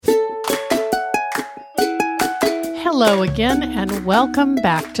Hello again, and welcome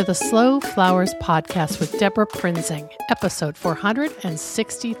back to the Slow Flowers Podcast with Deborah Prinzing, episode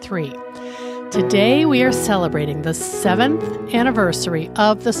 463. Today we are celebrating the 7th anniversary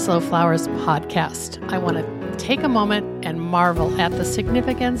of the Slow Flowers Podcast. I want to take a moment and marvel at the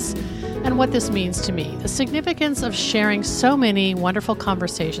significance and what this means to me. The significance of sharing so many wonderful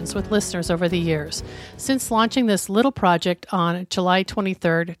conversations with listeners over the years since launching this little project on July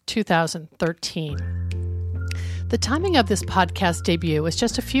 23rd, 2013. The timing of this podcast debut was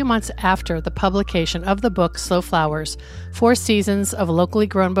just a few months after the publication of the book Slow Flowers, 4 Seasons of Locally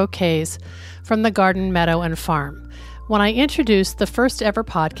Grown Bouquets from the Garden, Meadow, and Farm, when I introduced the first ever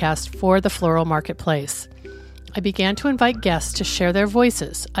podcast for the floral marketplace. I began to invite guests to share their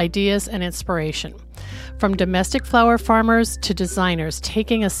voices, ideas, and inspiration. From domestic flower farmers to designers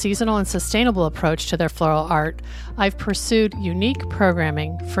taking a seasonal and sustainable approach to their floral art, I've pursued unique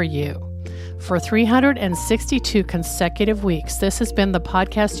programming for you. For 362 consecutive weeks, this has been the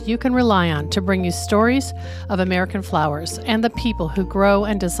podcast you can rely on to bring you stories of American flowers and the people who grow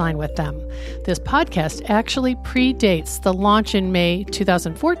and design with them. This podcast actually predates the launch in May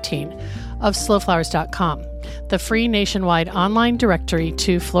 2014 of slowflowers.com, the free nationwide online directory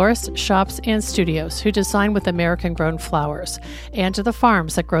to florists, shops, and studios who design with American-grown flowers, and to the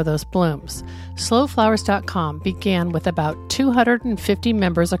farms that grow those blooms. Slowflowers.com began with about 250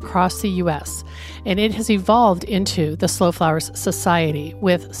 members across the U.S., and it has evolved into the Slow Flowers Society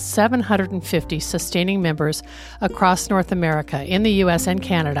with 750 sustaining members across North America, in the U.S. and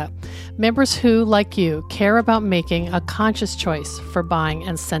Canada, members who, like you, care about making a conscious choice for buying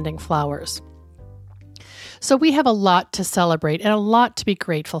and sending flowers. So we have a lot to celebrate and a lot to be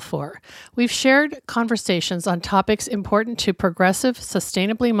grateful for. We've shared conversations on topics important to progressive,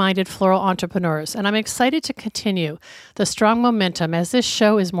 sustainably minded floral entrepreneurs, and I'm excited to continue the strong momentum as this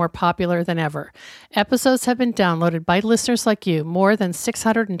show is more popular than ever. Episodes have been downloaded by listeners like you more than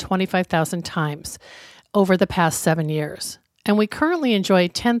 625,000 times over the past 7 years. And we currently enjoy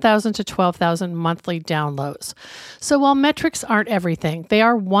 10,000 to 12,000 monthly downloads. So while metrics aren't everything, they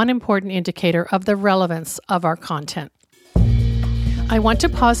are one important indicator of the relevance of our content. I want to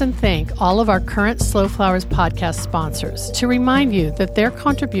pause and thank all of our current Slow Flowers podcast sponsors to remind you that their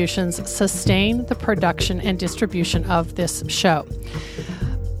contributions sustain the production and distribution of this show.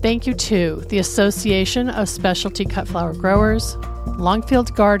 Thank you to the Association of Specialty Cut Flower Growers,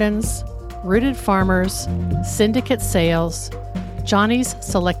 Longfield Gardens, Rooted Farmers, Syndicate Sales, Johnny's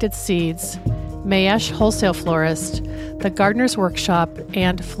Selected Seeds, Mayesh Wholesale Florist, The Gardener's Workshop,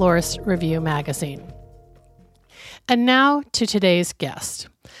 and Florist Review Magazine. And now to today's guest.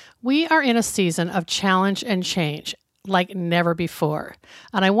 We are in a season of challenge and change like never before,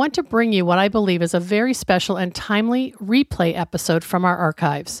 and I want to bring you what I believe is a very special and timely replay episode from our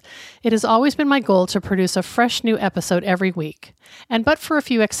archives. It has always been my goal to produce a fresh new episode every week, and but for a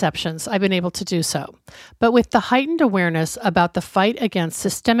few exceptions, I've been able to do so. But with the heightened awareness about the fight against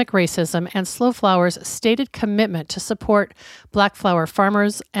systemic racism and Slow Flowers' stated commitment to support Black flower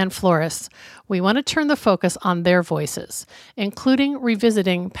farmers and florists, we want to turn the focus on their voices, including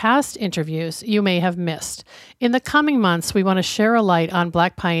revisiting past interviews you may have missed. In the coming months, we want to share a light on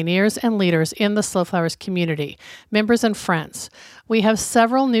Black pioneers and leaders in the Slow Flowers community, members and friends. We have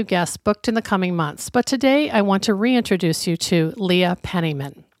several new guests booked in the coming months, but today I want to reintroduce you to Leah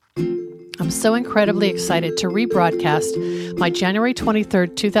Penniman. I'm so incredibly excited to rebroadcast my January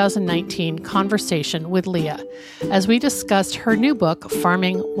 23rd, 2019 conversation with Leah as we discussed her new book,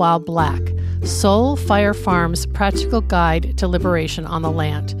 Farming While Black, Soul Fire Farm's Practical Guide to Liberation on the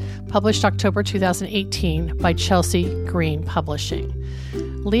Land, published October 2018 by Chelsea Green Publishing.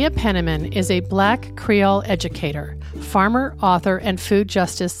 Leah Penniman is a Black Creole educator, farmer, author, and food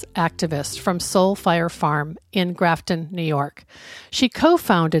justice activist from Soul Fire Farm in Grafton, New York. She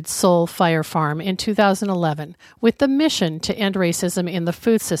co-founded Soul Fire Farm in 2011 with the mission to end racism in the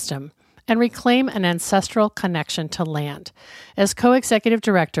food system and reclaim an ancestral connection to land. As co-executive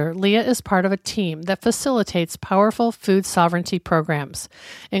director, Leah is part of a team that facilitates powerful food sovereignty programs,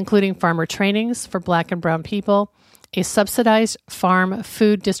 including farmer trainings for Black and Brown people, a subsidized farm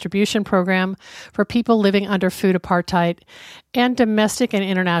food distribution program for people living under food apartheid, and domestic and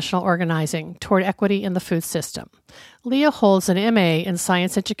international organizing toward equity in the food system. Leah holds an MA in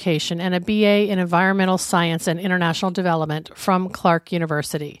Science Education and a BA in Environmental Science and International Development from Clark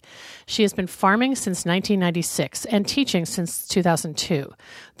University. She has been farming since 1996 and teaching since 2002.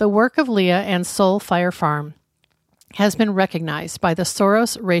 The work of Leah and Soul Fire Farm has been recognized by the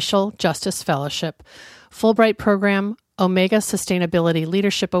Soros Racial Justice Fellowship, Fulbright Program, Omega Sustainability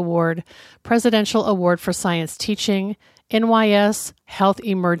Leadership Award, Presidential Award for Science Teaching, NYS Health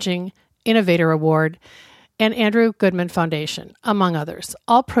Emerging Innovator Award, and Andrew Goodman Foundation, among others.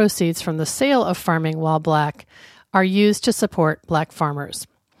 All proceeds from the sale of Farming While Black are used to support Black farmers.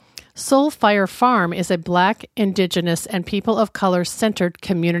 Soul Fire Farm is a Black, Indigenous, and people of color-centered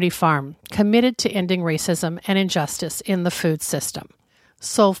community farm committed to ending racism and injustice in the food system.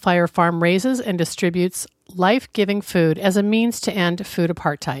 Soul Fire Farm raises and distributes life-giving food as a means to end food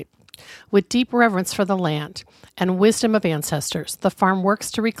apartheid. With deep reverence for the land and wisdom of ancestors, the farm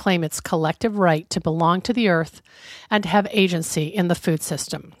works to reclaim its collective right to belong to the earth and have agency in the food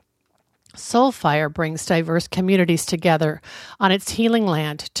system. Soul Fire brings diverse communities together on its healing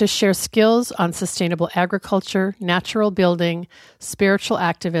land to share skills on sustainable agriculture, natural building, spiritual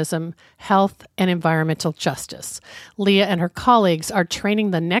activism, health, and environmental justice. Leah and her colleagues are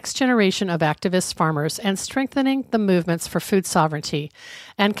training the next generation of activist farmers and strengthening the movements for food sovereignty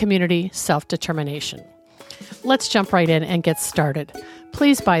and community self-determination. Let's jump right in and get started.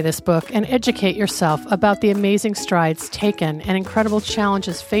 Please buy this book and educate yourself about the amazing strides taken and incredible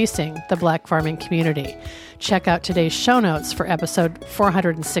challenges facing the Black farming community. Check out today's show notes for episode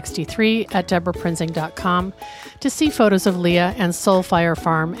 463 at deborahprinzing.com to see photos of Leah and Soul Fire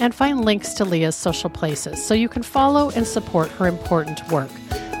Farm and find links to Leah's social places so you can follow and support her important work.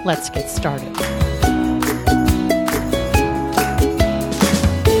 Let's get started.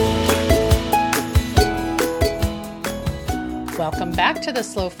 Welcome back to the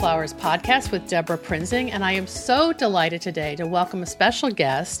Slow Flowers podcast with Deborah Prinzing, and I am so delighted today to welcome a special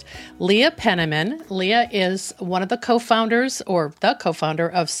guest, Leah Penniman. Leah is one of the co-founders, or the co-founder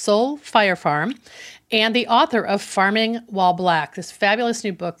of Soul Fire Farm, and the author of Farming While Black, this fabulous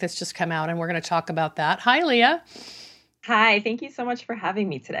new book that's just come out, and we're going to talk about that. Hi, Leah. Hi, thank you so much for having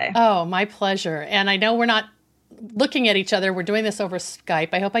me today. Oh, my pleasure. And I know we're not looking at each other. We're doing this over Skype.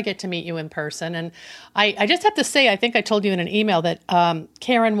 I hope I get to meet you in person. And I just have to say, I think I told you in an email that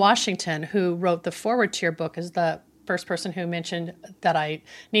Karen Washington, who wrote the foreword to your book, is the first person who mentioned that I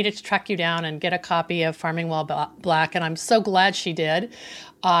needed to track you down and get a copy of Farming While Black. And I'm so glad she did.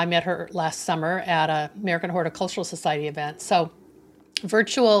 I met her last summer at an American Horticultural Society event. So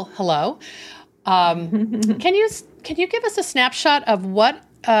virtual hello. Can you give us a snapshot of what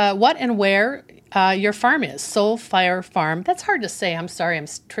and where your farm is? Soul Fire Farm. That's hard to say. I'm sorry. I'm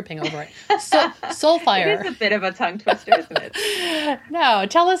tripping over it. Soul Fire. It is a bit of a tongue twister, isn't it? No.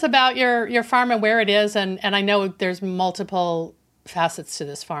 Tell us about your farm and where it is. And I know there's multiple facets to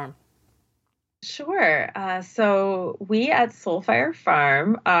this farm. Sure. So we at Soul Fire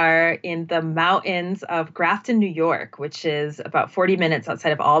Farm are in the mountains of Grafton, New York, which is about 40 minutes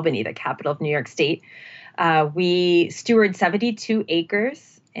outside of Albany, the capital of New York State. We steward 72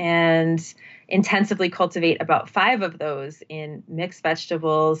 acres and intensively cultivate about 5 of those in mixed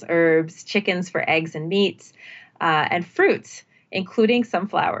vegetables, herbs, chickens for eggs and meats, and fruits, including some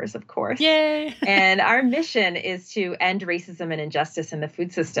flowers, of course. Yay! And our mission is to end racism and injustice in the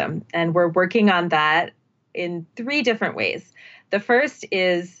food system. And we're working on that in 3 different ways. The first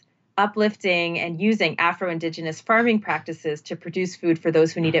is uplifting and using Afro-Indigenous farming practices to produce food for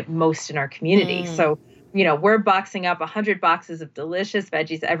those who need it most in our community. So, we're boxing up 100 boxes of delicious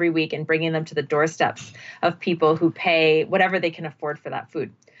veggies every week and bringing them to the doorsteps of people who pay whatever they can afford for that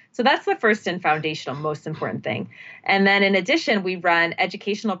food. So that's the first and foundational, most important thing. And then in addition, we run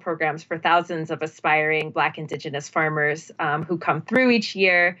educational programs for thousands of aspiring Black Indigenous farmers who come through each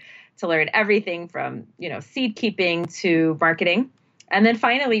year to learn everything from, seed keeping to marketing. And then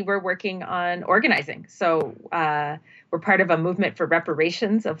finally, we're working on organizing. So we're part of a movement for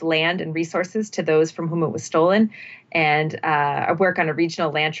reparations of land and resources to those from whom it was stolen, and I work on a regional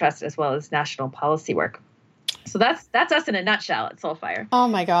land trust as well as national policy work. So that's us in a nutshell at Soul Fire. Oh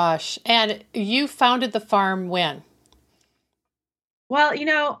my gosh. And you founded the farm when? Well,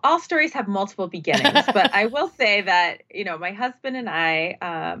 all stories have multiple beginnings, but I will say that, my husband and I,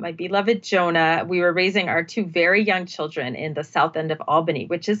 my beloved Jonah, we were raising our 2 very young children in the south end of Albany,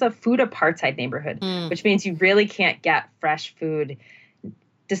 which is a food apartheid neighborhood, which means you really can't get fresh food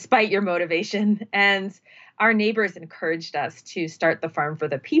despite your motivation. And our neighbors encouraged us to start the farm for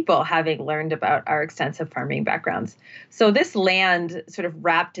the people, having learned about our extensive farming backgrounds. So this land sort of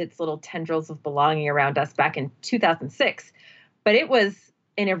wrapped its little tendrils of belonging around us back in 2006. But it was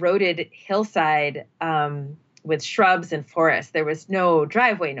an eroded hillside with shrubs and forests. There was no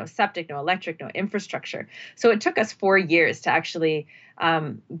driveway, no septic, no electric, no infrastructure. So it took us 4 years to actually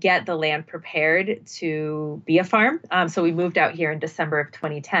get the land prepared to be a farm. So we moved out here in December of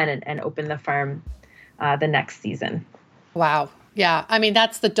 2010 and opened the farm the next season. Wow. Yeah. I mean,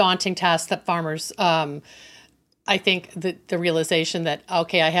 that's the daunting task that farmers, I think the realization that,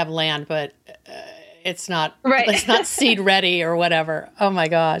 okay, I have land, but Right. it's not seed ready or whatever. Oh my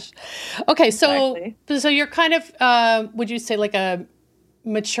gosh. Okay. Exactly. So you're kind of, would you say like a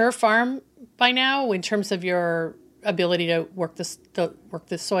mature farm by now in terms of your ability to work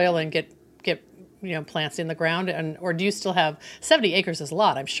the soil and get, plants in the ground, or do you still have 70 acres is a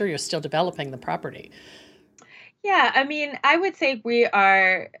lot. I'm sure you're still developing the property. Yeah, I mean, I would say we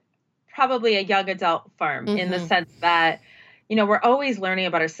are probably a young adult farm in the sense that, we're always learning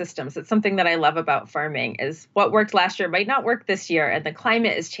about our systems. It's something that I love about farming is what worked last year might not work this year, and the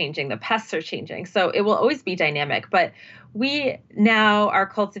climate is changing, the pests are changing. So it will always be dynamic, but we now are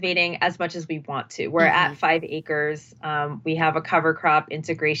cultivating as much as we want to. We're at 5 acres. We have a cover crop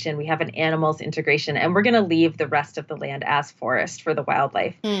integration. We have an animals integration, and we're going to leave the rest of the land as forest for the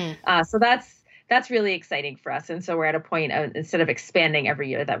wildlife. So that's really exciting for us. And so we're at a point of, instead of expanding every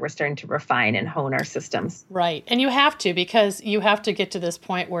year, that we're starting to refine and hone our systems. Right. And you have to, because you have to get to this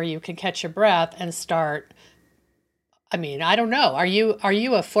point where you can catch your breath and start. I mean, I don't know. Are you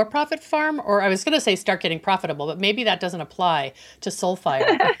a for-profit farm? Or I was going to say start getting profitable, but maybe that doesn't apply to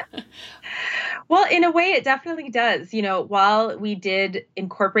Soulfire. Well, in a way, it definitely does. While we did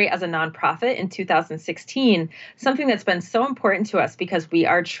incorporate as a nonprofit in 2016, something that's been so important to us because we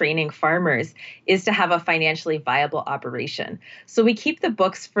are training farmers is to have a financially viable operation. So we keep the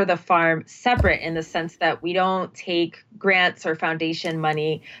books for the farm separate in the sense that we don't take grants or foundation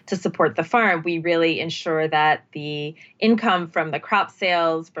money to support the farm. We really ensure that the income from the crop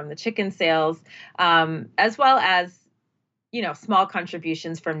sales, from the chicken sales, as well as small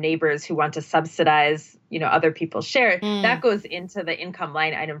contributions from neighbors who want to subsidize, other people's share, that goes into the income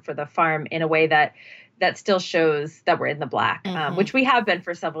line item for the farm in a way that still shows that we're in the black, which we have been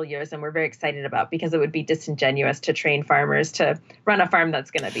for several years. And we're very excited about, because it would be disingenuous to train farmers to run a farm that's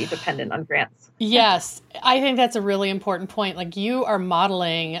going to be dependent on grants. Yes, I think that's a really important point. Like, you are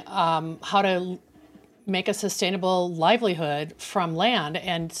modeling how to make a sustainable livelihood from land.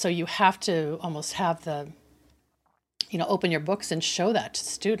 And so you have to almost have the open your books and show that to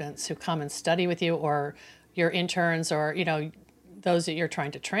students who come and study with you, or your interns, or, those that you're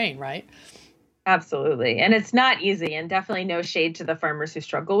trying to train, right? Absolutely. And it's not easy, and definitely no shade to the farmers who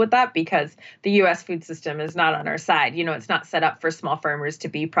struggle with that, because the U.S. food system is not on our side. It's not set up for small farmers to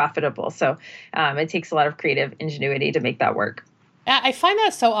be profitable. So it takes a lot of creative ingenuity to make that work. I find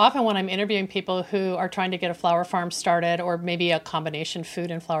that so often when I'm interviewing people who are trying to get a flower farm started, or maybe a combination food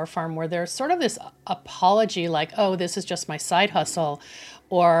and flower farm, where there's sort of this apology like, oh, this is just my side hustle,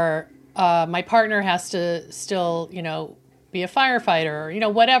 or my partner has to still, be a firefighter, or,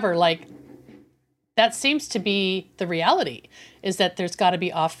 whatever. Like, that seems to be the reality, is that there's got to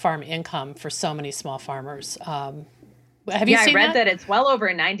be off-farm income for so many small farmers. Have you seen I read that it's well over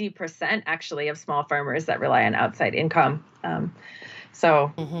 90% actually of small farmers that rely on outside income.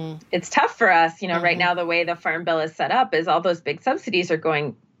 So it's tough for us. Right now, the way the farm bill is set up is all those big subsidies are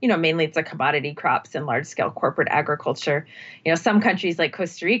going, mainly to commodity crops and large scale corporate agriculture. Some countries like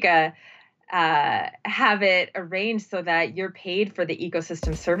Costa Rica have it arranged so that you're paid for the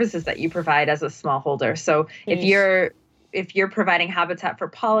ecosystem services that you provide as a smallholder. So if you're providing habitat for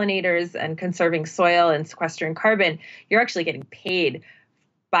pollinators and conserving soil and sequestering carbon, you're actually getting paid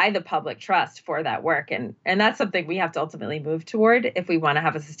by the public trust for that work. And that's something we have to ultimately move toward if we want to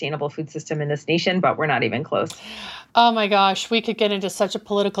have a sustainable food system in this nation, but we're not even close. Oh my gosh, we could get into such a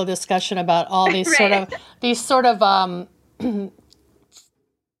political discussion about all these right. sort of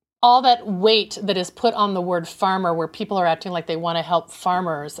all that weight that is put on the word farmer, where people are acting like they want to help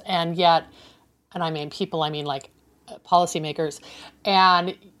farmers, and yet, and I mean people, I mean like policymakers,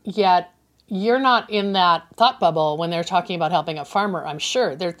 and yet you're not in that thought bubble when they're talking about helping a farmer. I'm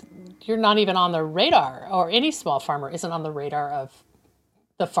sure you're not even on the radar, or any small farmer isn't on the radar of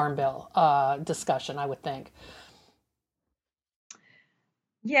the Farm Bill discussion, I would think.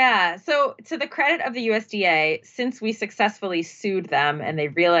 Yeah. So to the credit of the USDA, since we successfully sued them and they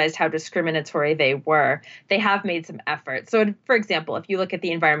realized how discriminatory they were, they have made some effort. So, for example, if you look at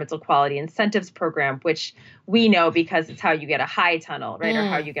the Environmental Quality Incentives Program, which we know because it's how you get a high tunnel, right, or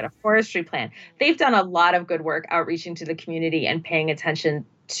how you get a forestry plan, they've done a lot of good work outreaching to the community and paying attention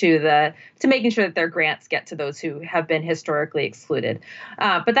to making sure that their grants get to those who have been historically excluded.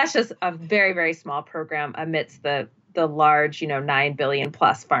 But that's just a very, very small program amidst the large, $9 billion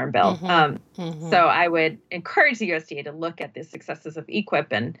plus farm bill. So I would encourage the USDA to look at the successes of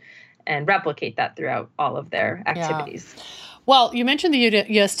EQIP and replicate that throughout all of their activities. Yeah. Well, you mentioned the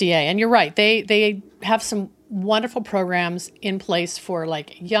USDA, and you're right. They have some wonderful programs in place for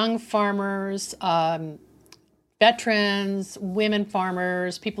like young farmers, veterans, women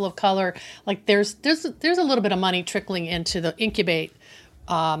farmers, people of color. Like there's a little bit of money trickling into the Incubate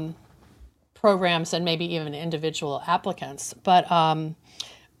programs and maybe even individual applicants. But I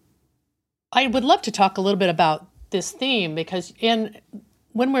would love to talk a little bit about this theme, because I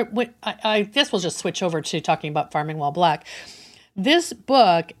guess we'll just switch over to talking about Farming While Black. This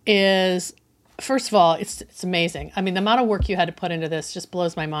book is, first of all, it's amazing. I mean, the amount of work you had to put into this just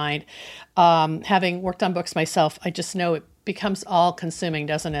blows my mind. Having worked on books myself, I just know it becomes all consuming,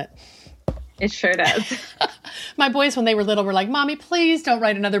 doesn't it? It sure does. My boys, when they were little, were like, "Mommy, please don't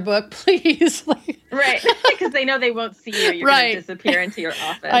write another book, please." Right, because they know they won't see you. You're going to disappear into your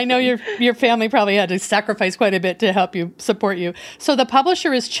office. I know your family probably had to sacrifice quite a bit to help you, support you. So the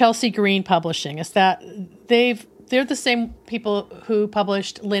publisher is Chelsea Green Publishing. Is that they're the same people who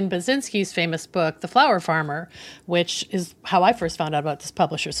published Lynn Basinski's famous book, The Flower Farmer, which is how I first found out about this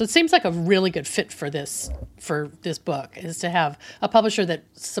publisher. So it seems like a really good fit for this book, is to have a publisher that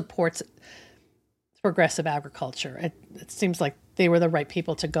supports progressive agriculture. It seems like they were the right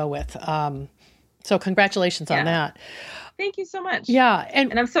people to go with. So congratulations on that. Thank you so much. Yeah.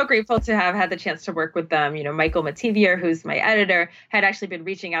 And I'm so grateful to have had the chance to work with them. You know, Michael Mativier, who's my editor, had actually been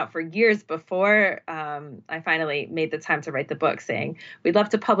reaching out for years before I finally made the time to write the book, saying, we'd love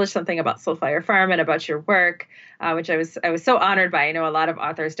to publish something about Soulflower Farm and about your work, which I was so honored by. I know a lot of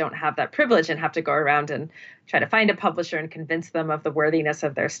authors don't have that privilege and have to go around and try to find a publisher and convince them of the worthiness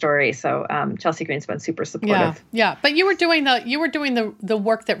of their story. So Chelsea Green's been super supportive. Yeah. But you were doing the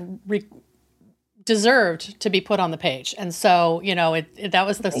work that deserved to be put on the page. And so, you know, that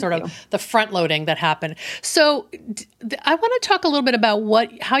was the sort of the front loading that happened. So I want to talk a little bit about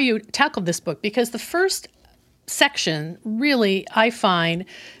how you tackled this book, because the first section really, I find,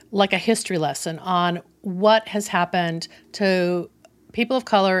 like a history lesson on what has happened to people of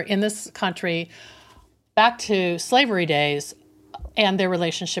color in this country back to slavery days and their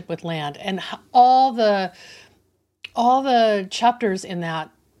relationship with land, and all the chapters in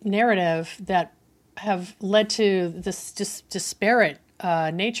that narrative that have led to this disparate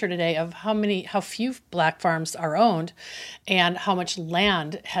nature today of how few Black farms are owned and how much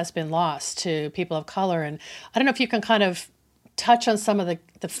land has been lost to people of color. And I don't know if you can kind of touch on some of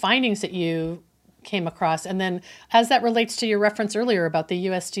the findings that you came across, and then as that relates to your reference earlier about the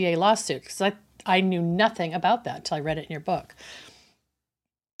USDA lawsuit, because I knew nothing about that until I read it in your book.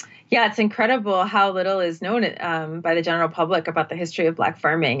 Yeah, it's incredible how little is known by the general public about the history of Black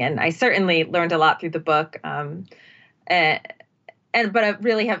farming, and I certainly learned a lot through the book. But it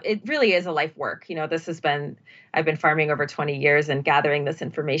really is a life work. You know, I've been farming over 20 years and gathering this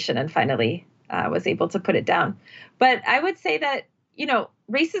information, and finally was able to put it down. But I would say that, you know,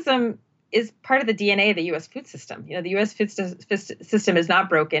 racism is part of the DNA of the U.S. food system. You know, the U.S. food system is not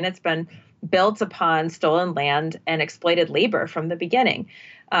broken. It's been built upon stolen land and exploited labor from the beginning.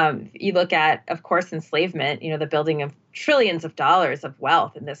 You look at, of course, enslavement, you know, the building of trillions of dollars of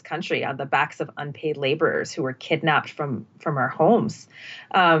wealth in this country on the backs of unpaid laborers who were kidnapped from our homes.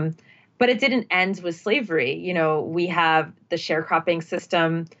 But it didn't end with slavery. You know, we have the sharecropping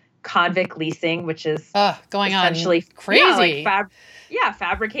system, convict leasing, which is going essentially on crazy.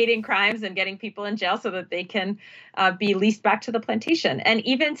 Fabricating crimes and getting people in jail so that they can be leased back to the plantation. And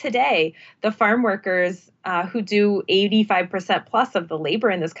even today, the farm workers who do 85% plus of the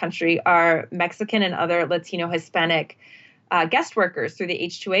labor in this country are Mexican and other Latino, Hispanic guest workers through the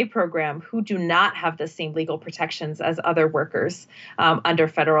H-2A program, who do not have the same legal protections as other workers under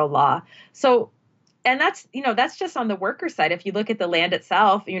federal law. So, and that's just on the worker side. If you look at the land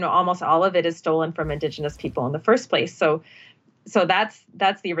itself, you know, almost all of it is stolen from Indigenous people in the first place. So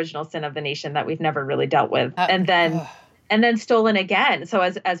that's the original sin of the nation that we've never really dealt with. And then stolen again. So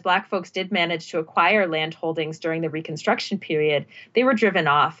as Black folks did manage to acquire land holdings during the Reconstruction period, they were driven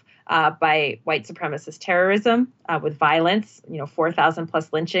off by white supremacist terrorism with violence, you know, 4,000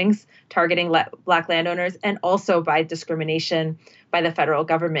 plus lynchings targeting Black landowners, and also by discrimination by the federal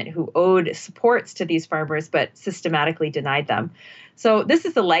government, who owed supports to these farmers but systematically denied them. So this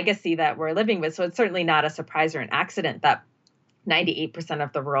is the legacy that we're living with. So it's certainly not a surprise or an accident that 98%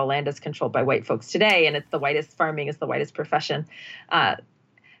 of the rural land is controlled by white folks today, and farming is the whitest profession.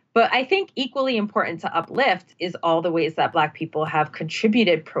 But I think equally important to uplift is all the ways that Black people have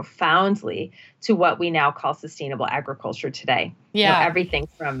contributed profoundly to what we now call sustainable agriculture today. Yeah. You know, everything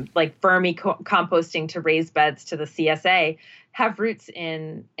from like vermicomposting to raised beds to the CSA have roots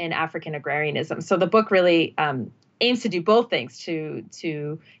in African agrarianism. So the book really aims to do both things,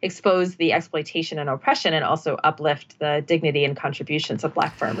 to expose the exploitation and oppression, and also uplift the dignity and contributions of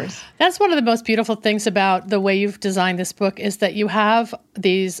Black farmers. That's one of the most beautiful things about the way you've designed this book, is that you have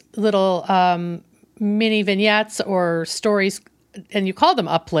these little mini vignettes or stories, and you call them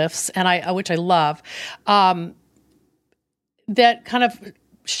uplifts, and which I love, that kind of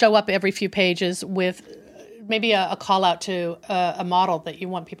show up every few pages with maybe a call out to a model that you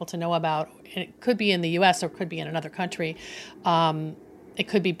want people to know about. And it could be in the U.S. or it could be in another country. It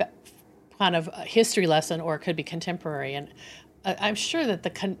could be kind of a history lesson, or it could be contemporary. And I'm sure that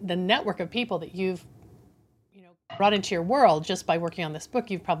the network of people that you've brought into your world just by working on this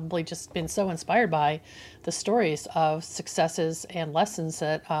book, you've probably just been so inspired by the stories of successes and lessons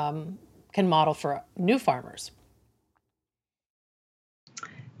that can model for new farmers.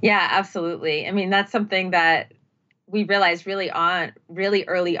 Yeah, absolutely. I mean, that's something that we realized really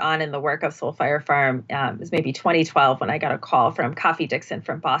early on in the work of Soul Fire Farm. It was maybe 2012 when I got a call from Coffee Dixon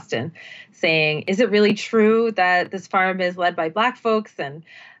from Boston saying, is it really true that this farm is led by Black folks? And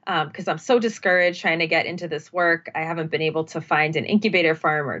because I'm so discouraged trying to get into this work, I haven't been able to find an incubator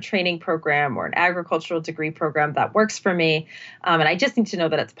farm or a training program or an agricultural degree program that works for me. And I just need to know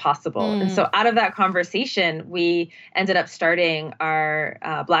that it's possible. And so out of that conversation, we ended up starting our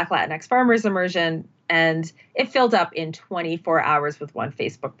Black Latinx Farmers Immersion. And it filled up in 24 hours with one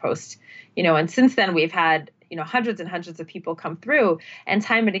Facebook post, and since then we've had, hundreds and hundreds of people come through, and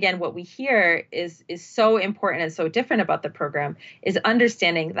time and again, what we hear is so important and so different about the program is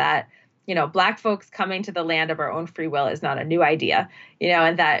understanding that, Black folks coming to the land of our own free will is not a new idea,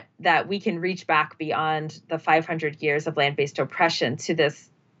 and that we can reach back beyond the 500 years of land-based oppression to this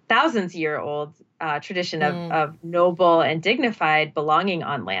thousands-year-old tradition of noble and dignified belonging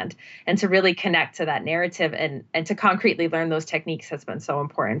on land, and to really connect to that narrative and to concretely learn those techniques has been so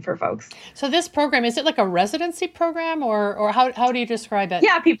important for folks. So this program, is it like a residency program, or how do you describe it?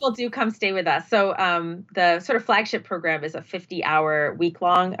 Yeah, people do come stay with us. So the sort of flagship program is a 50-hour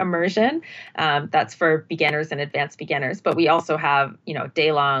week-long immersion. That's for beginners and advanced beginners, but we also have,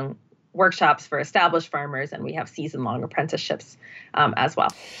 day-long workshops for established farmers, and we have season-long apprenticeships as well.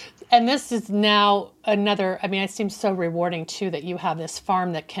 And this is now it seems so rewarding too that you have this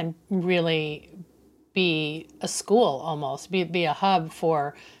farm that can really be a school almost, be a hub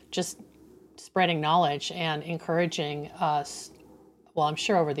for just spreading knowledge and encouraging us. Well, I'm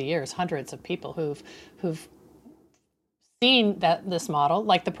sure over the years, hundreds of people who've seen this model,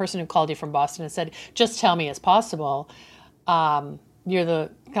 like the person who called you from Boston and said, just tell me it's possible. You're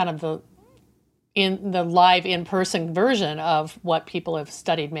the kind of in the live in-person version of what people have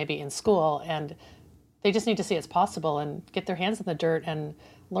studied maybe in school, and they just need to see it's possible and get their hands in the dirt and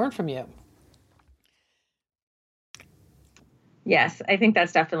learn from you. Yes, I think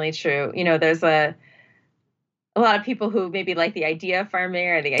that's definitely true. There's a lot of people who maybe like the idea of farming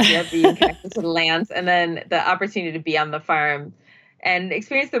or the idea of being connected to the lands, and then the opportunity to be on the farm and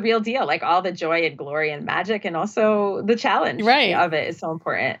experience the real deal, like all the joy and glory and magic, and also the challenge of it is so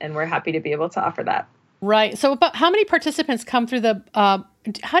important. And we're happy to be able to offer that. Right. So about how many participants come through the,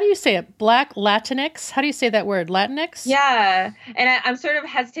 how do you say it? Black Latinx? How do you say that word? Latinx? Yeah. And I'm sort of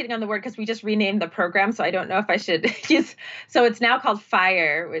hesitating on the word because we just renamed the program. So I don't know if I should use, so it's now called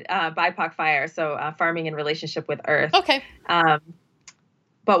FIRE, BIPOC FIRE. So farming in relationship with earth. Okay.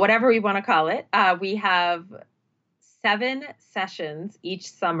 But whatever we want to call it, we have 7 sessions each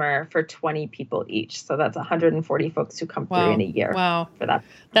summer for 20 people each. So that's 140 folks who come through in a year. Wow. For that.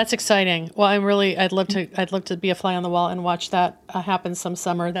 That's exciting. Well, I'd love to be a fly on the wall and watch that happen some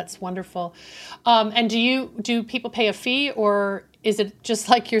summer. That's wonderful. And do people pay a fee, or is it just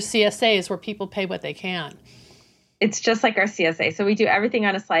like your CSAs where people pay what they can? It's just like our CSA. So we do everything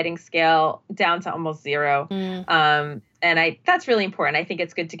on a sliding scale down to almost zero. And that's really important. I think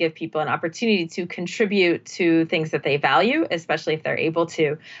it's good to give people an opportunity to contribute to things that they value, especially if they're able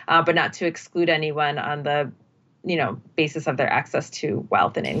to, but not to exclude anyone on the, basis of their access to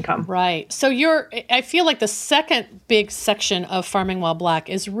wealth and income. Right. So I feel like the second big section of Farming While Black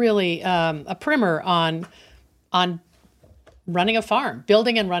is really a primer on running a farm,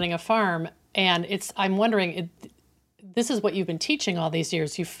 building and running a farm. And I'm wondering, this is what you've been teaching all these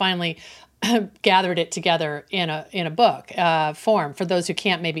years. You finally gathered it together in a book form for those who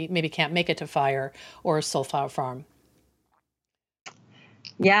maybe can't make it to FIRE or Soul Flower Farm.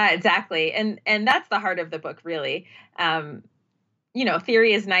 Yeah, exactly. And that's the heart of the book, really.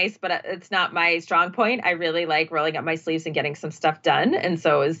 Theory is nice, but it's not my strong point. I really like rolling up my sleeves and getting some stuff done. And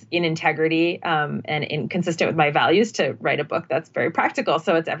so it's in integrity and consistent with my values to write a book that's very practical.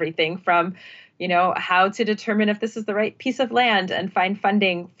 So it's everything from how to determine if this is the right piece of land and find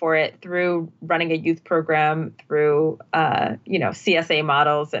funding for it through running a youth program, through, CSA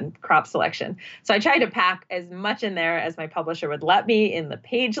models and crop selection. So I try to pack as much in there as my publisher would let me in the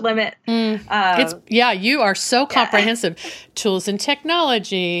page limit. You are so comprehensive. Tools and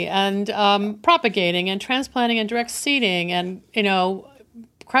technology and propagating and transplanting and direct seeding and,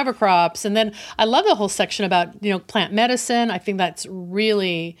 cover crops. And then I love the whole section about, plant medicine. I think that's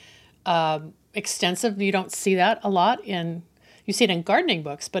really extensive. You don't see that a lot you see it in gardening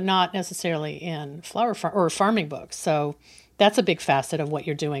books, but not necessarily in or farming books. So that's a big facet of what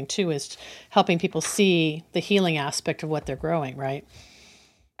you're doing too, is helping people see the healing aspect of what they're growing, right?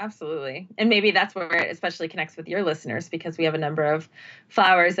 Absolutely. And maybe that's where it especially connects with your listeners, because we have a number of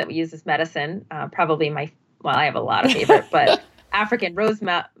flowers that we use as medicine. Probably I have a lot of favorite, but African rose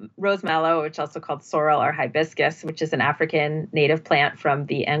mallow, which is also called sorrel or hibiscus, which is an African native plant from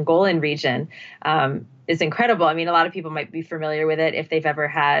the Angolan region, is incredible. I mean, a lot of people might be familiar with it if they've ever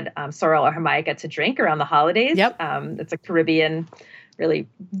had sorrel or jamaica to drink around the holidays. Yep. It's a Caribbean, really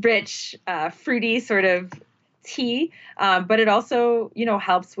rich, fruity sort of tea, but it also,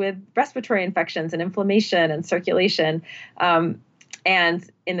 helps with respiratory infections and inflammation and circulation. And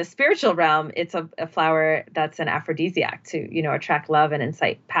in the spiritual realm, it's a flower that's an aphrodisiac to, attract love and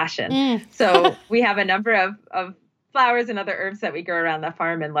incite passion. So we have a number of flowers and other herbs that we grow around the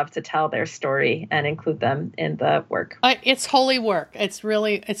farm and love to tell their story and include them in the work. It's holy work. It's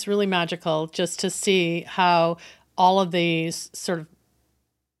really magical just to see how all of these sort of,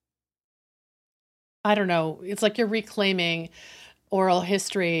 I don't know, it's like you're reclaiming oral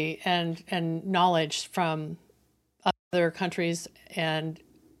history and knowledge from other countries and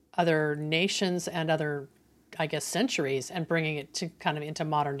other nations and other, I guess, centuries, and bringing it to kind of into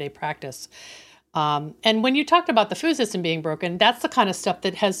modern day practice. And when you talked about the food system being broken, that's the kind of stuff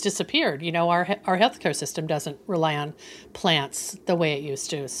that has disappeared. Our healthcare system doesn't rely on plants the way it used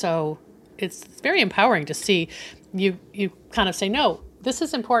to. So it's very empowering to see you kind of say, no, this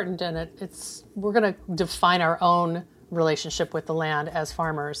is important, and we're going to define our own relationship with the land as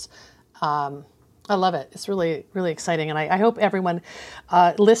farmers. I love it. It's really, really exciting. And I hope everyone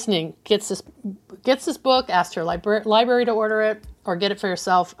listening gets this book, ask your library to order it, or get it for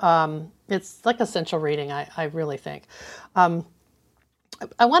yourself. It's like essential reading, I really think. I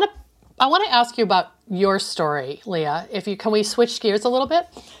want to ask you about your story, Leah. Can we switch gears a little bit?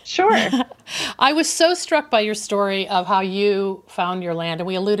 Sure. I was so struck by your story of how you found your land, and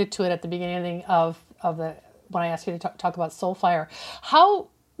we alluded to it at the beginning of when I asked you to talk about Soulfire.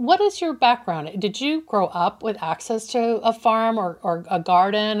 What is your background? Did you grow up with access to a farm or a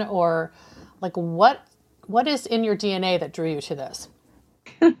garden, or like what is in your DNA that drew you to this?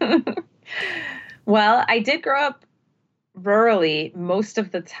 Well, I did grow up rurally most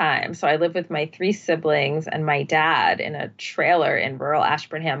of the time. So I lived with my 3 siblings and my dad in a trailer in rural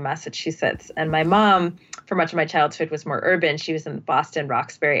Ashburnham, Massachusetts. And my mom, for much of my childhood, was more urban. She was in the Boston,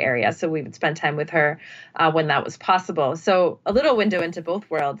 Roxbury area. So we would spend time with her when that was possible. So a little window into both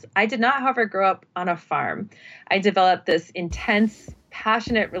worlds. I did not, however, grow up on a farm. I developed this intense,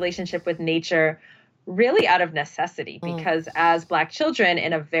 passionate relationship with nature really out of necessity, because as Black children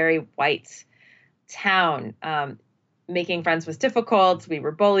in a very white town, making friends was difficult. We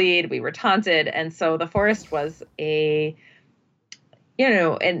were bullied, we were taunted. And so the forest was a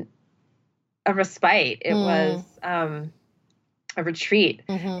respite. It was a retreat.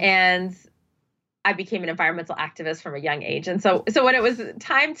 And I became an environmental activist from a young age. And so when it was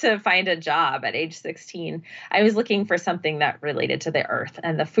time to find a job at age 16, I was looking for something that related to the earth.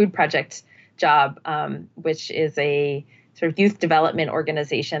 And the Food Project job, which is a sort of youth development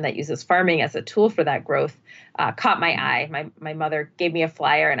organization that uses farming as a tool for that growth, caught my eye. My mother gave me a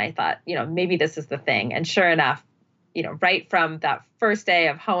flyer, and I thought, maybe this is the thing. And sure enough, right from that first day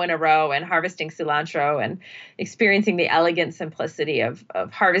of hoeing a row and harvesting cilantro and experiencing the elegant simplicity of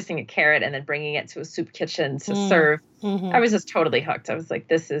harvesting a carrot and then bringing it to a soup kitchen to serve, I was just totally hooked. I was like,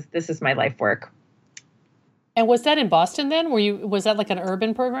 this is my life work. And was that in Boston then? Was that like an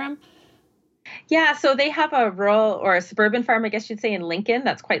urban program? Yeah, so they have a rural or a suburban farm, I guess you'd say, in Lincoln.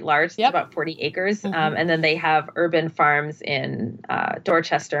 That's quite large. It's about 40 acres. And then they have urban farms in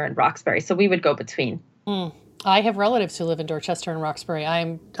Dorchester and Roxbury. So we would go between. I have relatives who live in Dorchester and Roxbury.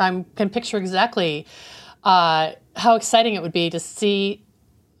 I can picture exactly how exciting it would be to see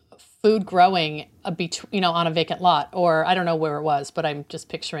food growing on a vacant lot, or I don't know where it was, but I'm just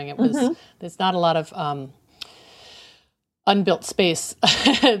picturing it was. There's not a lot of unbuilt space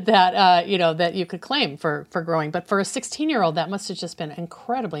that that you could claim for growing, but for a 16-year-old, that must have just been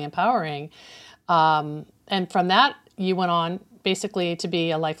incredibly empowering. And from that, you went on basically to be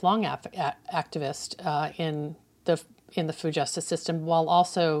a lifelong activist in the food justice system, while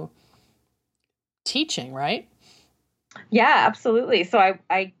also teaching, right? Yeah, absolutely. So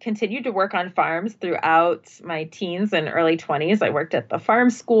I continued to work on farms throughout my teens and early 20s. I worked at the farm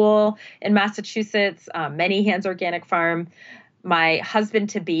school in Massachusetts, Many Hands Organic Farm. my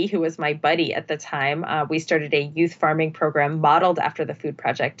husband-to-be, who was my buddy at the time, we started a youth farming program modeled after the food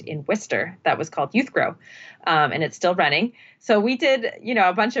project in Worcester that was called Youth Grow, and it's still running. So we did,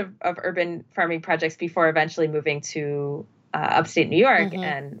 a bunch of urban farming projects before eventually moving to upstate New York,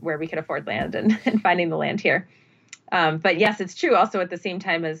 and where we could afford land and finding the land here. But yes, it's true. Also, at the same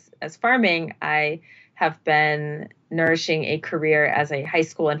time as farming, I have been nourishing a career as a high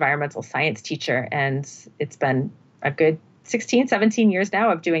school environmental science teacher, and it's been a good 16, 17 years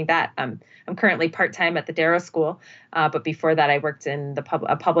now of doing that. I'm currently part-time at the Darrow School, but before that I worked in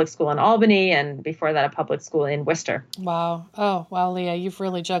a public school in Albany, and before that a public school in Worcester. Wow. Oh, wow, Leah, you've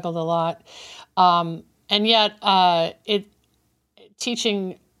really juggled a lot. And yet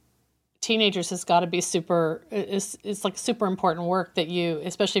teaching teenagers has got to be it's like super important work that you,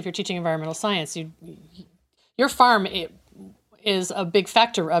 especially if you're teaching environmental science, your farm is a big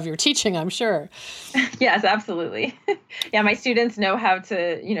factor of your teaching, I'm sure. Yes, absolutely. Yeah, my students know how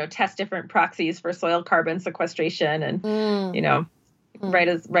to, test different proxies for soil carbon sequestration and, write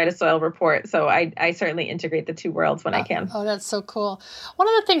a soil report. So I certainly integrate the two worlds when I can. Oh, that's so cool. One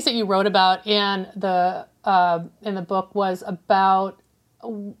of the things that you wrote about in the book was about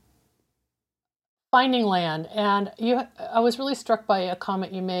finding land. And I was really struck by a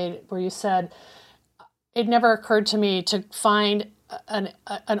comment you made where you said, it never occurred to me to find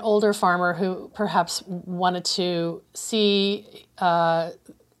an older farmer who perhaps wanted to see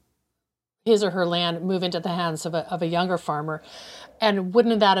his or her land move into the hands of a younger farmer. And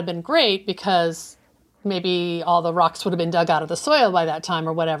wouldn't that have been great, because maybe all the rocks would have been dug out of the soil by that time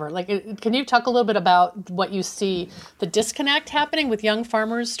or whatever. Can you talk a little bit about what you see, the disconnect happening with young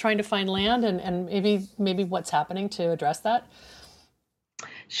farmers trying to find land, and maybe what's happening to address that?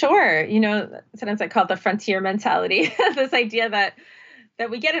 Sure. Sometimes I call it the frontier mentality, this idea that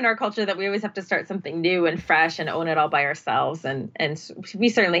we get in our culture that we always have to start something new and fresh and own it all by ourselves. And we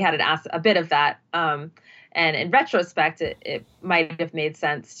certainly had a bit of that. And in retrospect, it might have made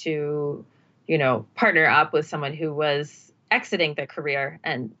sense to, partner up with someone who was exiting the career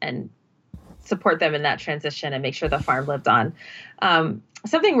and support them in that transition and make sure the farm lived on.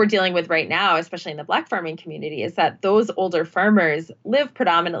 Something we're dealing with right now, especially in the Black farming community, is that those older farmers live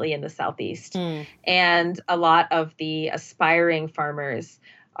predominantly in the Southeast. And a lot of the aspiring farmers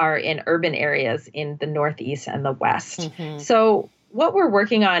are in urban areas in the Northeast and the West. So what we're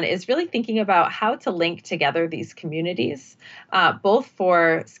working on is really thinking about how to link together these communities, both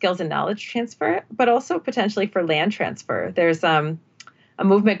for skills and knowledge transfer, but also potentially for land transfer. There's a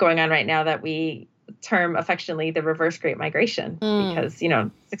movement going on right now that we term affectionately the reverse Great Migration, because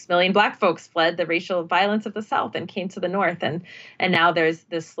 6 million Black folks fled the racial violence of the South and came to the North, and now there's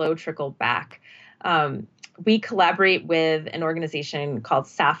this slow trickle back. We collaborate with an organization called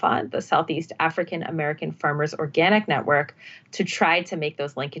SAFON, the Southeast African American Farmers Organic Network, to try to make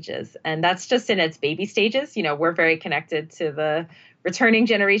those linkages. And that's just in its baby stages. We're very connected to the returning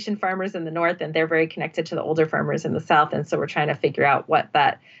generation farmers in the North, and they're very connected to the older farmers in the South. And so we're trying to figure out what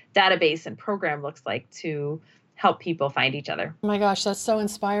that database and program looks like to help people find each other. Oh my gosh, that's so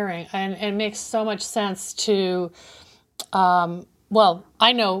inspiring. And it makes so much sense to,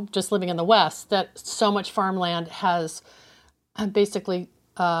 I know just living in the West that so much farmland has basically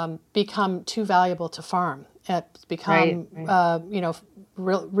become too valuable to farm. It's become,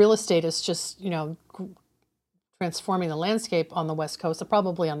 real estate is just, transforming the landscape on the West Coast,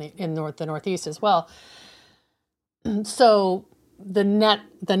 probably in the Northeast as well. So the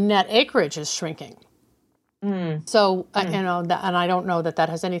net acreage is shrinking. So and I don't know that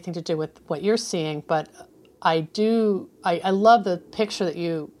has anything to do with what you're seeing, but I love the picture that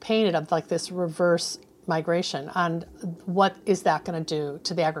you painted of like this reverse migration, and what is that going to do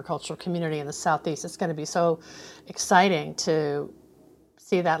to the agricultural community in the Southeast? It's going to be so exciting to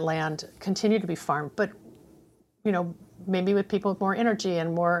see that land continue to be farmed, but maybe with people with more energy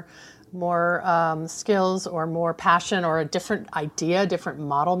and more skills or more passion, or a different idea, different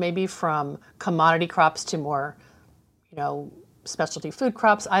model, maybe from commodity crops to more, specialty food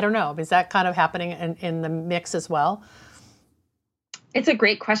crops. I don't know. Is that kind of happening in the mix as well? It's a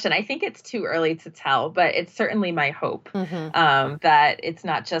great question. I think it's too early to tell, but it's certainly my hope that it's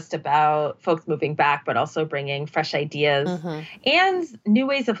not just about folks moving back, but also bringing fresh ideas and new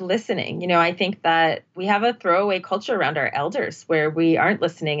ways of listening. I think that we have a throwaway culture around our elders where we aren't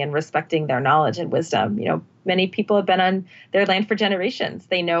listening and respecting their knowledge and wisdom. Many people have been on their land for generations.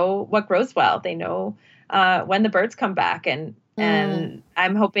 They know what grows well. They know when the birds come back. And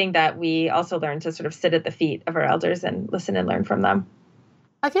I'm hoping that we also learn to sort of sit at the feet of our elders and listen and learn from them.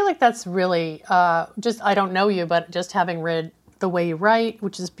 I feel like that's really I don't know you, but just having read the way you write,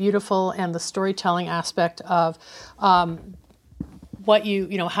 which is beautiful, and the storytelling aspect of what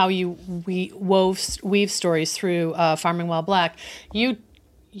how you weave stories through Farming While Black, you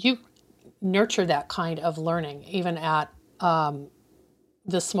nurture that kind of learning even at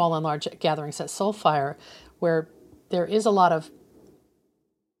the small and large gatherings at Soulfire, where there is a lot of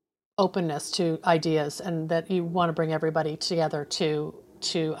openness to ideas, and that you want to bring everybody together to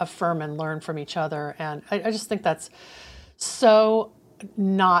affirm and learn from each other. And I just think that's so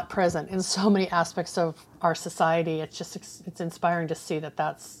not present in so many aspects of our society. It's inspiring to see that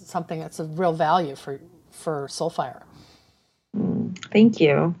that's something that's a real value for Soulfire. Thank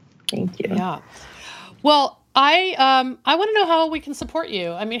you. Yeah. Well, I want to know how we can support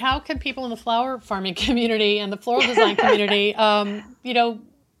you. I mean, how can people in the flower farming community and the floral design community,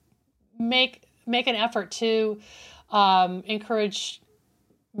 make an effort to encourage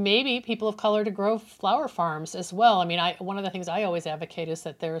maybe people of color to grow flower farms as well? I mean, one of the things I always advocate is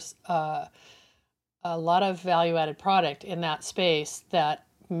that there's a lot of value-added product in that space that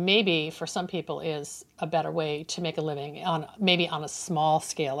maybe for some people is a better way to make a living on a small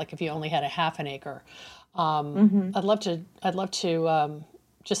scale, like if you only had a half an acre. I'd love to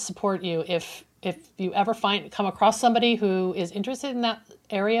just support you if you ever come across somebody who is interested in that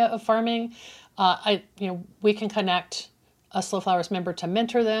area of farming. We can connect a Slow Flowers member to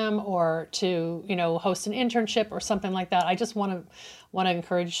mentor them, or to host an internship or something like that. I just want to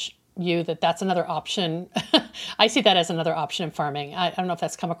encourage you that's another option. I see that as another option in farming. I don't know if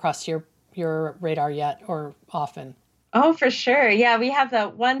that's come across your radar yet or often. Oh, for sure. Yeah, we have the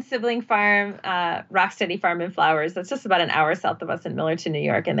one sibling farm, Rocksteady Farm and Flowers. That's just about an hour south of us in Millerton, New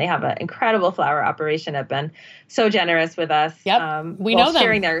York, and they have an incredible flower operation. Have been so generous with us. Yep, we know them.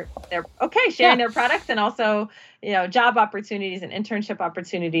 Sharing their products, and also job opportunities and internship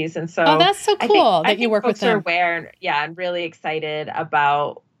opportunities. And so, that's so cool that you work with them. Folks are aware, and really excited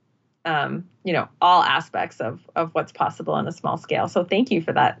about all aspects of what's possible on a small scale. So thank you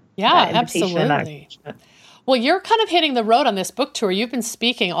for that. Yeah, that invitation, absolutely. Well, you're kind of hitting the road on this book tour. You've been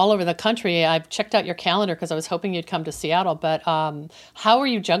speaking all over the country. I've checked out your calendar because I was hoping you'd come to Seattle. But how are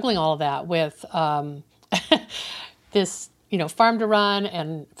you juggling all of that with this, farm to run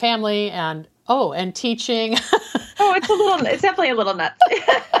and family and teaching? It's definitely a little nuts.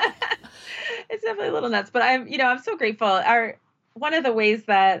 It's definitely a little nuts. But I'm so grateful. One of the ways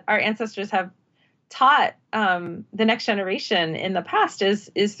that our ancestors have taught the next generation in the past is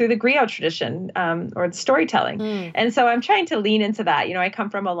through the griot tradition, or the storytelling. And so I'm trying to lean into that. I come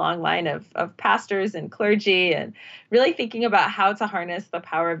from a long line of pastors and clergy, and really thinking about how to harness the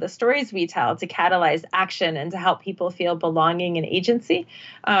power of the stories we tell to catalyze action and to help people feel belonging and agency.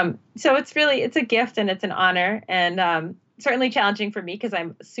 So it's a gift and it's an honor, and certainly challenging for me because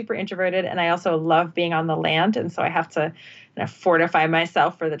I'm super introverted, and I also love being on the land. And so I have to fortify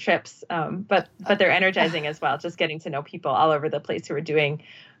myself for the trips. But they're energizing as well. Just getting to know people all over the place who are doing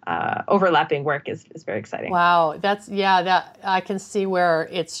overlapping work is very exciting. Wow. That I can see where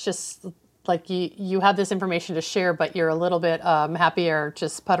it's just like you have this information to share, but you're a little bit happier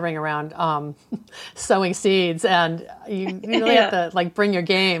just puttering around sowing seeds, and you really have to bring your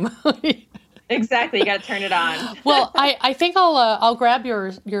game. Exactly. You got to turn it on. Well, I think I'll grab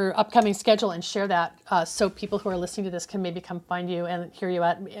your upcoming schedule and share that so people who are listening to this can maybe come find you and hear you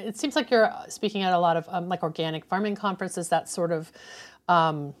at. It seems like you're speaking at a lot of organic farming conferences. That sort of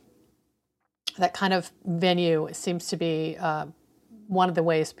that kind of venue seems to be one of the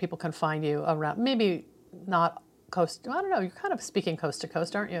ways people can find you around. Maybe not coast. I don't know. You're kind of speaking coast to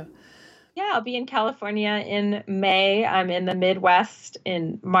coast, aren't you? Yeah, I'll be in California in May. I'm in the Midwest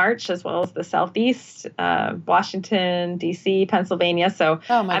in March, as well as the Southeast, Washington, D.C., Pennsylvania. So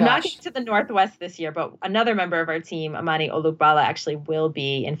I'm not getting to the Northwest this year, but another member of our team, Amani Olukbala, actually will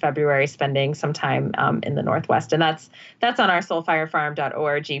be in February spending some time in the Northwest. And that's on our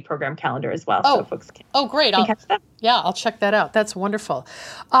soulfirefarm.org program calendar as well. So folks can great. catch that. Yeah, I'll check that out. That's wonderful.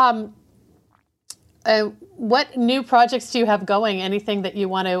 What new projects do you have going? Anything that you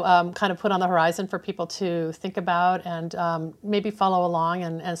want to kind of put on the horizon for people to think about and maybe follow along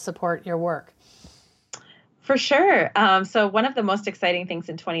and support your work? For sure. So one of the most exciting things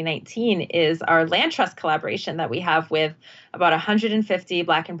in 2019 is our land trust collaboration that we have with about 150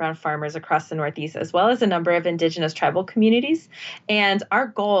 Black and Brown farmers across the Northeast, as well as a number of Indigenous tribal communities. And our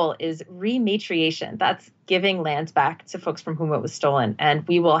goal is rematriation. That's giving land back to folks from whom it was stolen. And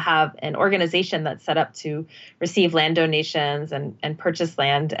we will have an organization that's set up to receive land donations and purchase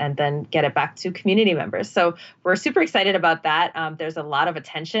land and then get it back to community members. So we're super excited about that. There's a lot of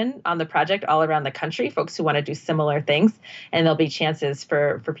attention on the project all around the country, folks who want to do similar things. And there'll be chances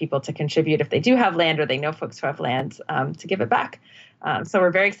for people to contribute if they do have land or they know folks who have land to give it back. So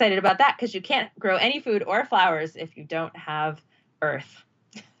we're very excited about that because you can't grow any food or flowers if you don't have earth.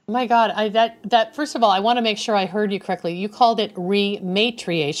 My God, that first of all, I want to make sure I heard you correctly. You called it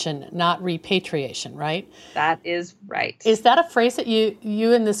rematriation, not repatriation, right? That is right. Is that a phrase that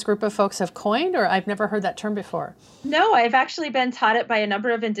you and this group of folks have coined, or I've never heard that term before? No, I've actually been taught it by a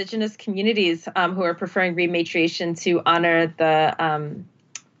number of Indigenous communities who are preferring rematriation to honor the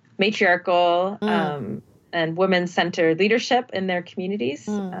matriarchal and women-centered leadership in their communities.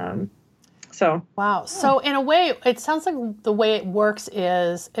 Wow. So in a way, it sounds like the way it works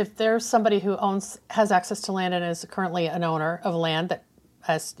is if there's somebody who has access to land and is currently an owner of land that,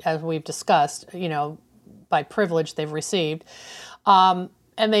 as we've discussed, by privilege they've received, and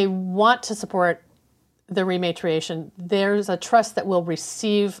they want to support the rematriation, there's a trust that will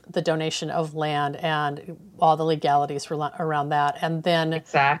receive the donation of land and all the legalities around that, and then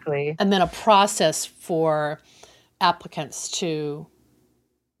exactly, and then a process for applicants to,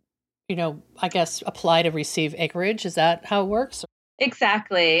 I guess, apply to receive acreage. Is that how it works?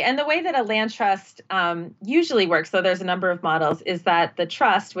 Exactly. And the way that a land trust usually works, though there's a number of models, is that the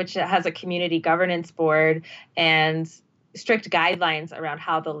trust, which has a community governance board and strict guidelines around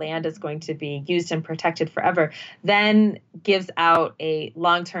how the land is going to be used and protected forever, then gives out a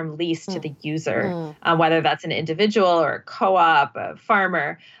long-term lease to the user, whether that's an individual or a co-op, a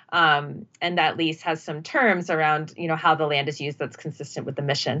farmer. And that lease has some terms around, how the land is used that's consistent with the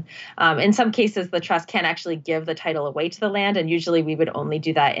mission. In some cases, the trust can actually give the title away to the land, and usually we would only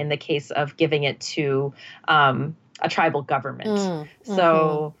do that in the case of giving it to a tribal government.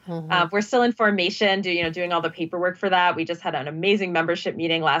 We're still in formation, doing all the paperwork for that. We just had an amazing membership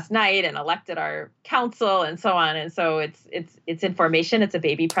meeting last night and elected our council and so on. And so it's in formation. It's a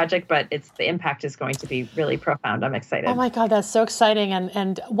baby project, but the impact is going to be really profound. I'm excited. Oh my God, that's so exciting.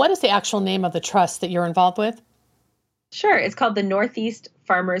 And what is the actual name of the trust that you're involved with? Sure. It's called the Northeast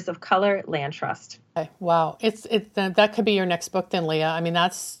Farmers of Color Land Trust. Okay. Wow. That could be your next book then, Leah. I mean,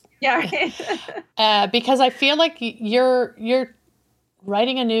 that's, yeah, right. Because I feel like you're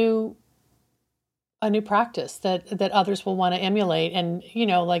writing a new practice that others will want to emulate, and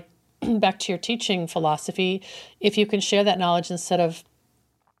like back to your teaching philosophy, if you can share that knowledge instead of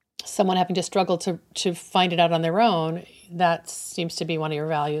someone having to struggle to find it out on their own, that seems to be one of your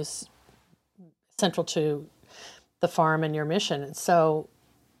values central to the farm and your mission. And so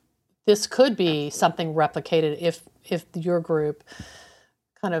this could be something replicated if your group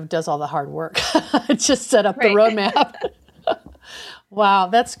kind of does all the hard work, just set up the roadmap. Wow,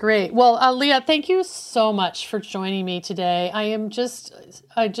 that's great. Well, Leah, thank you so much for joining me today. I am just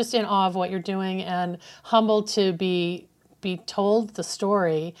in awe of what you're doing and humbled to be told the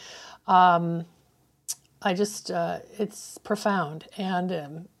story. It's profound,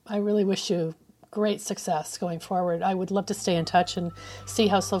 and I really wish you great success going forward. I would love to stay in touch and see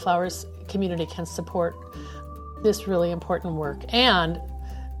how Slow Flowers community can support this really important work and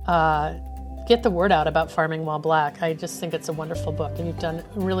get the word out about Farming While Black. I just think it's a wonderful book, and you've done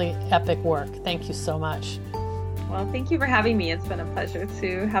really epic work. Thank you so much. Well, thank you for having me. It's been a pleasure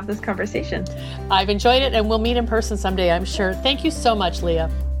to have this conversation. I've enjoyed it, and we'll meet in person someday, I'm sure. Thank you so much, Leah.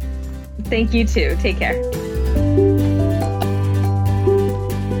 Thank you too. Take care.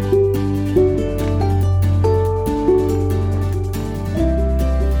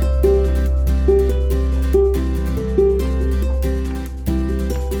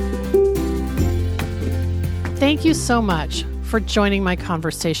 Thank you so much for joining my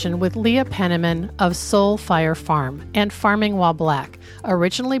conversation with Leah Penniman of Soul Fire Farm and Farming While Black,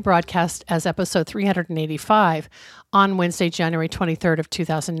 originally broadcast as episode 385 on Wednesday, January 23rd of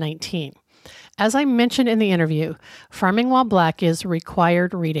 2019. As I mentioned in the interview, Farming While Black is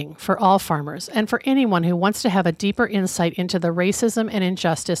required reading for all farmers and for anyone who wants to have a deeper insight into the racism and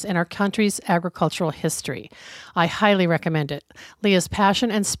injustice in our country's agricultural history. I highly recommend it. Leah's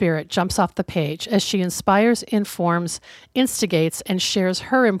passion and spirit jumps off the page as she inspires, informs, instigates, and shares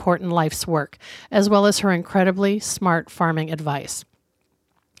her important life's work, as well as her incredibly smart farming advice.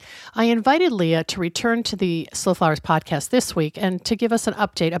 I invited Leah to return to the Slow Flowers podcast this week and to give us an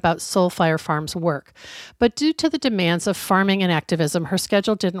update about Soul Fire Farm's work. But due to the demands of farming and activism, her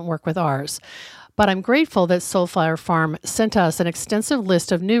schedule didn't work with ours. But I'm grateful that Soul Fire Farm sent us an extensive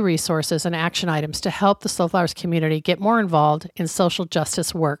list of new resources and action items to help the Slow Flowers community get more involved in social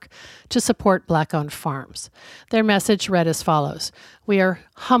justice work to support Black-owned farms. Their message read as follows: "We are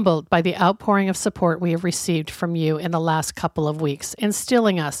humbled by the outpouring of support we have received from you in the last couple of weeks,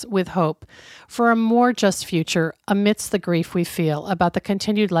 instilling us with hope for a more just future amidst the grief we feel about the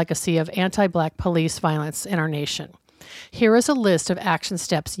continued legacy of anti-Black police violence in our nation. Here is a list of action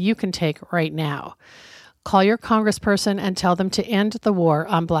steps you can take right now. Call your congressperson and tell them to end the war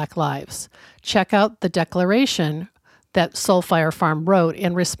on Black lives. Check out the declaration that Soulfire Farm wrote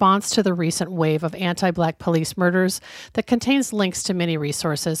in response to the recent wave of anti-Black police murders that contains links to many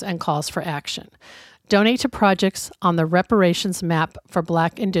resources and calls for action. Donate to projects on the reparations map for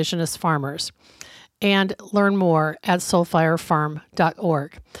Black Indigenous farmers, and learn more at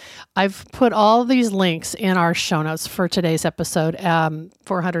soulfirefarm.org. I've put all these links in our show notes for today's episode,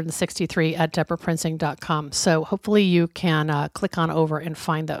 463 at deborahprinzing.com. So hopefully you can click on over and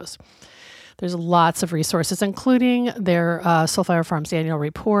find those. There's lots of resources, including their Soulfire Farm's annual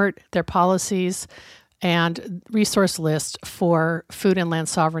report, their policies, and resource list for food and land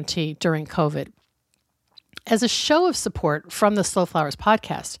sovereignty during COVID. As a show of support from the Slow Flowers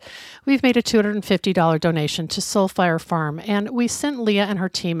podcast, we've made a $250 donation to Soulfire Farm, and we sent Leah and her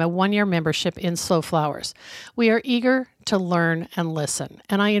team a 1-year membership in Slow Flowers. We are eager to learn and listen,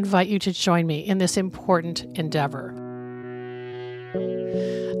 and I invite you to join me in this important endeavor.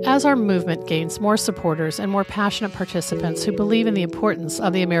 As our movement gains more supporters and more passionate participants who believe in the importance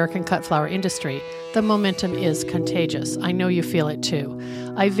of the American cut flower industry, the momentum is contagious. I know you feel it too.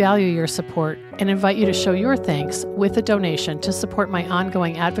 I value your support and invite you to show your thanks with a donation to support my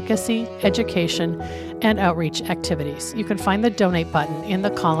ongoing advocacy, education, and outreach activities. You can find the donate button in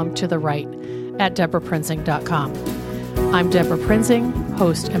the column to the right at deborahprinzing.com. I'm Deborah Prinzing,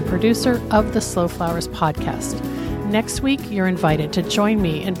 host and producer of the Slow Flowers podcast. Next week, you're invited to join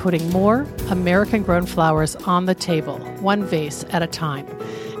me in putting more American-grown flowers on the table, one vase at a time.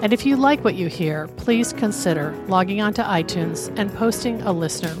 And if you like what you hear, please consider logging onto iTunes and posting a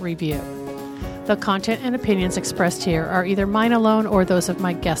listener review. The content and opinions expressed here are either mine alone or those of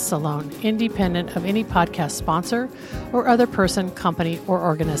my guests alone, independent of any podcast sponsor or other person, company, or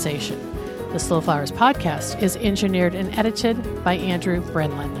organization. The Slow Flowers podcast is engineered and edited by Andrew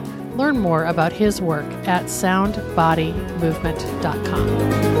Brenlin. Learn more about his work at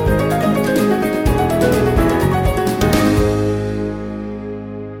soundbodymovement.com.